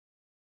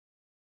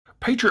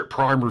Patriot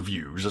Prime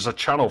Reviews is a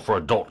channel for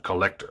adult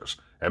collectors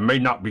and may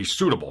not be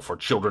suitable for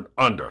children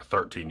under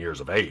 13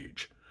 years of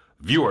age.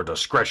 Viewer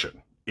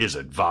discretion is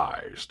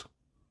advised.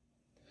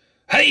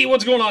 Hey,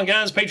 what's going on,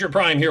 guys? Patriot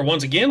Prime here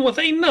once again with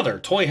another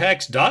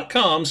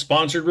Toyhax.com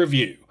sponsored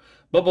review.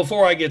 But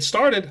before I get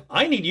started,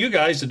 I need you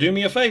guys to do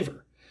me a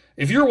favor.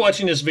 If you're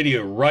watching this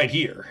video right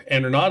here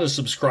and are not a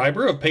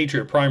subscriber of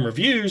Patriot Prime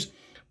Reviews,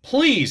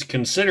 please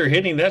consider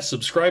hitting that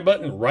subscribe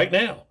button right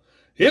now.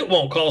 It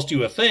won't cost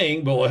you a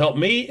thing, but will help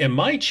me and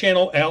my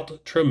channel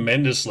out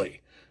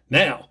tremendously.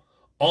 Now,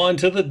 on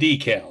to the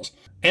decals.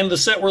 And the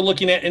set we're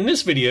looking at in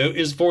this video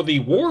is for the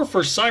War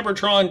for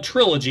Cybertron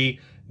Trilogy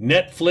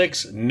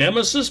Netflix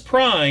Nemesis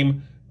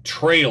Prime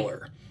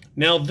trailer.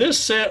 Now, this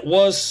set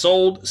was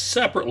sold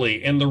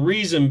separately, and the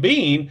reason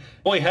being,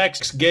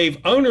 Toyhax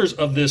gave owners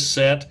of this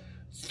set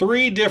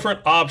 3 different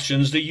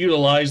options to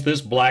utilize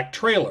this black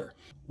trailer.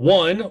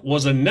 1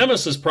 was a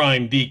Nemesis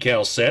Prime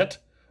decal set,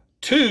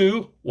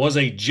 2 was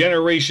a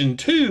Generation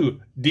 2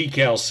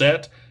 decal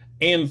set,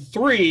 and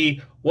 3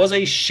 was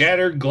a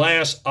Shattered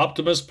Glass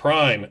Optimus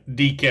Prime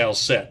decal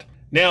set.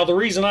 Now, the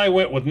reason I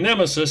went with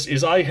Nemesis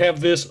is I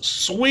have this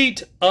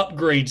sweet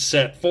upgrade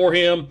set for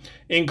him,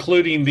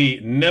 including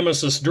the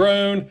Nemesis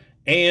drone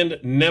and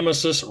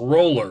Nemesis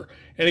roller.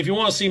 And if you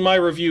want to see my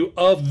review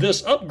of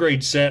this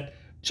upgrade set,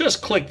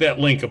 just click that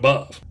link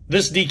above.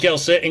 This decal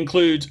set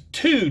includes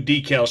 2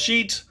 decal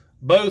sheets,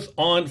 both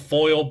on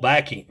foil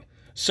backing.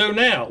 So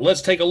now,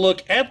 let's take a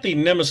look at the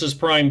Nemesis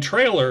Prime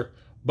trailer,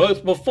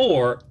 both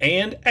before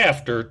and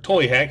after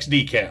Toyhax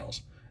decals.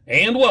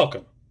 And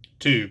welcome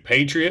to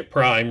Patriot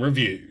Prime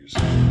Reviews.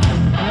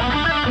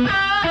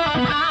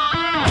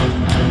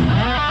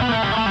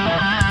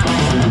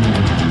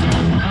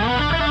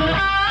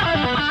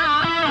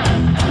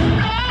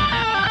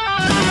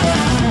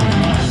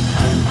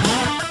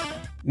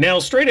 Now,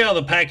 straight out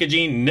of the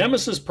packaging,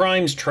 Nemesis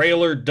Prime's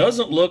trailer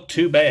doesn't look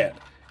too bad.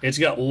 It's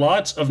got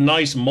lots of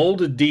nice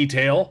molded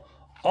detail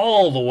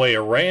all the way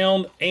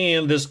around,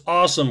 and this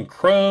awesome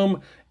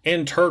chrome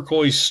and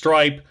turquoise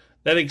stripe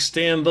that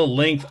extend the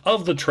length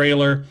of the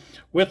trailer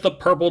with the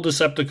purple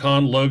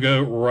Decepticon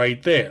logo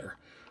right there.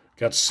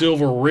 Got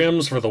silver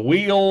rims for the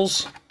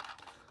wheels,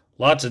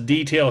 lots of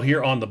detail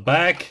here on the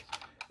back,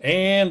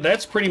 and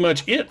that's pretty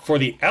much it for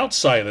the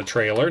outside of the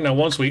trailer. Now,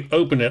 once we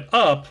open it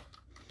up,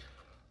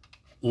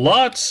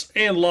 lots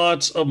and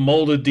lots of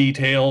molded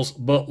details,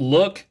 but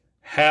look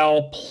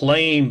how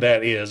plain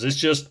that is. It's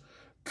just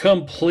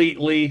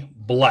completely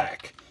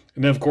black.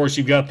 And then, of course,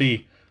 you've got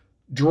the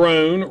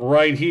drone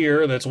right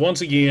here that's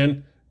once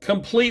again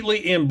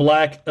completely in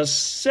black,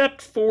 except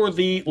for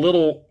the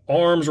little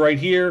arms right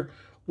here,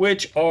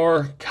 which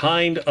are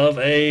kind of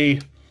a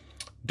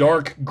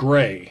dark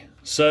gray.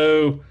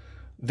 So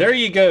there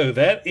you go.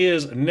 That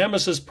is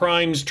Nemesis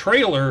Prime's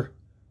trailer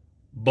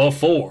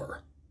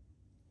before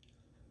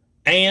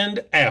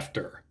and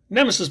after.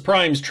 Nemesis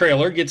Prime's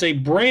trailer gets a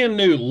brand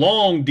new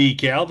long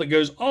decal that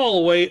goes all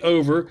the way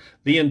over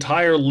the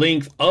entire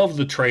length of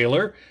the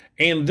trailer.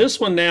 And this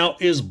one now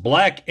is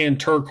black and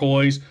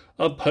turquoise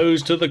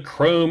opposed to the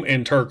chrome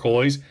and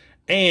turquoise.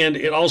 And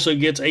it also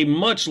gets a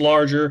much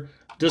larger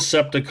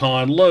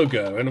Decepticon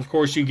logo. And of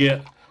course you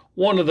get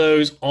one of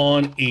those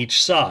on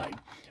each side.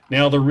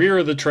 Now, the rear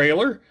of the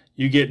trailer,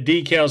 you get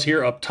decals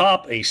here up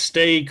top, a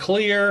stay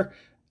clear,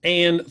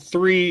 and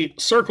 3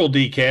 circle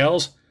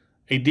decals.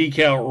 A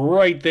decal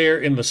right there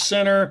in the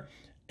center,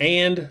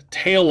 and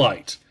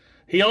taillights.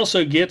 He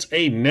also gets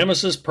a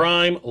Nemesis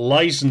Prime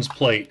license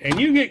plate, and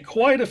you get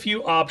quite a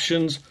few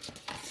options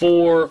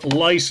for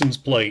license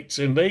plates,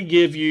 and they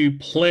give you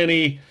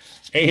plenty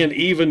and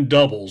even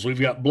doubles. We've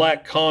got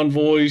Black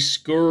Convoy,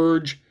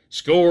 Scourge,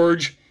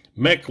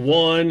 Mech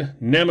 1,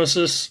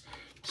 Nemesis.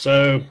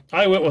 So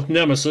I went with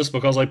Nemesis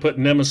because I put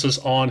Nemesis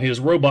on his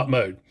robot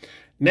mode.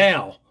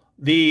 Now,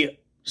 the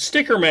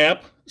sticker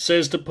map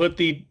says to put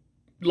the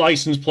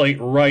license plate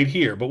right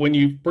here, but when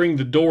you bring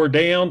the door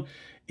down,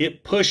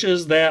 it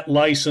pushes that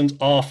license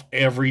off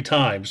every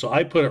time. So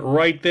I put it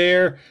right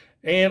there,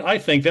 and I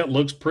think that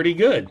looks pretty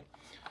good.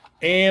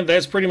 And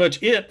that's pretty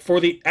much it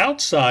for the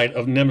outside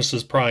of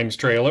Nemesis Prime's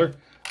trailer.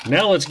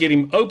 Now let's get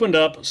him opened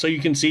up so you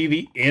can see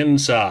the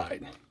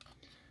inside.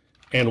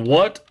 And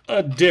what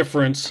a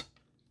difference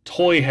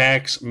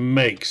Toyhax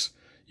makes.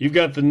 You've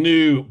got the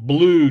new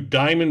blue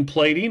diamond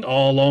plating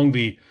all along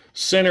the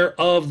center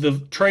of the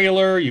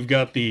trailer. You've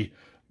got the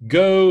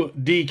Go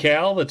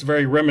decal that's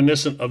very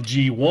reminiscent of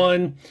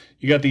G1.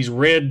 You got these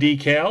red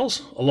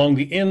decals along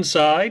the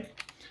inside,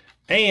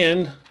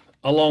 and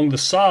along the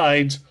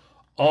sides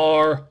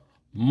are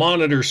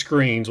monitor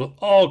screens with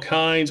all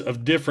kinds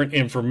of different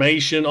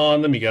information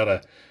on them. You got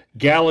a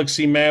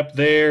galaxy map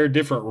there,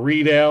 different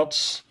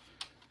readouts.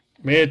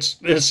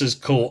 This is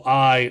cool.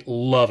 I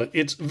love it.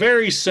 It's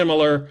very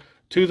similar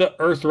to the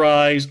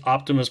Earthrise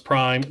Optimus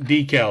Prime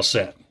decal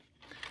set.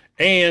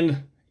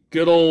 And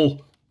good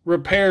old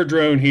repair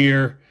drone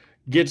here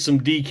gets some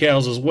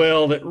decals as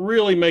well that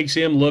really makes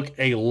him look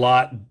a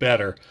lot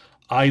better.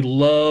 I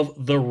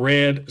love the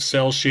red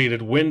cell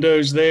shaded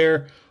windows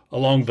there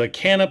along the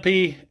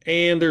canopy,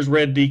 and there's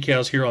red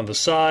decals here on the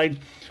side.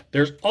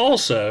 There's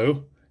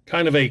also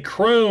kind of a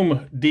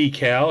chrome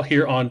decal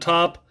here on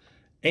top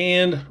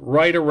and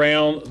right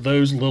around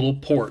those little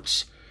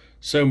ports.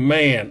 So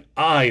man,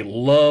 I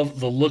love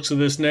the looks of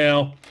this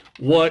now.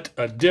 What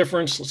a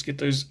difference. Let's get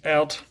those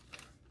out.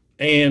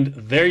 And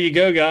there you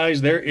go,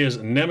 guys. There is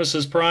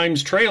Nemesis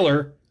Prime's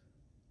trailer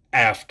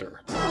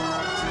after.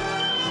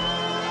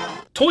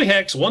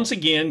 Toyhax once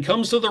again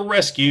comes to the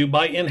rescue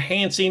by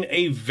enhancing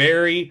a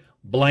very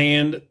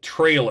bland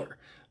trailer.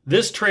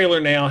 This trailer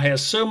now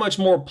has so much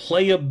more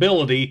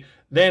playability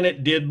than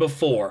it did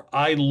before.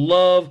 I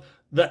love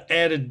the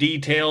added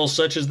details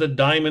such as the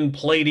diamond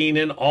plating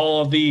and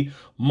all of the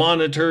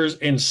monitors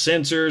and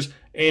sensors,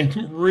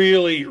 and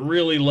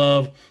really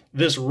love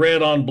this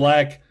red on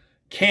black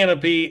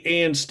canopy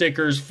and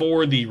stickers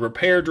for the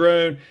repair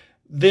drone.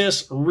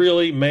 This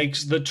really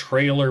makes the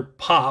trailer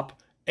pop,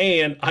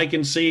 and I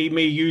can see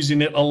me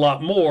using it a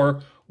lot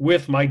more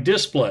with my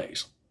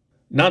displays.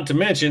 Not to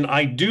mention,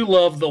 I do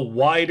love the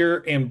wider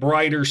and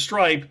brighter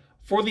stripe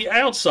for the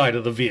outside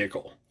of the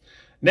vehicle.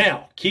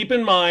 Now, keep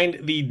in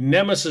mind the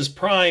Nemesis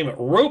Prime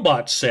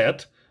robot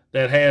set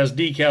that has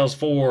decals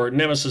for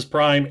Nemesis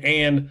Prime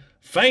and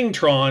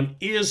Fangtron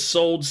is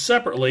sold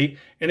separately,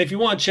 and if you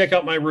want to check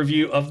out my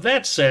review of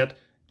that set,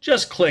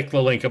 just click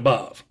the link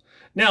above.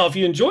 Now, if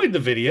you enjoyed the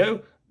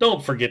video,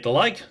 don't forget to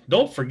like,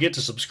 don't forget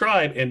to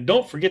subscribe, and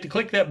don't forget to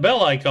click that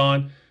bell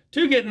icon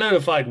to get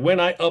notified when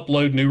I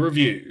upload new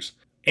reviews.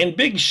 And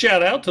big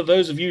shout out to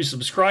those of you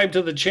subscribed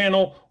to the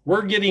channel.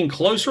 We're getting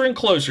closer and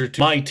closer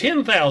to my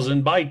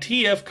 10,000 by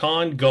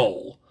TFCon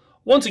goal.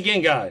 Once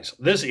again, guys,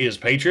 this is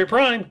Patriot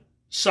Prime,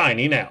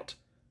 signing out.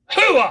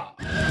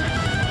 Hooah!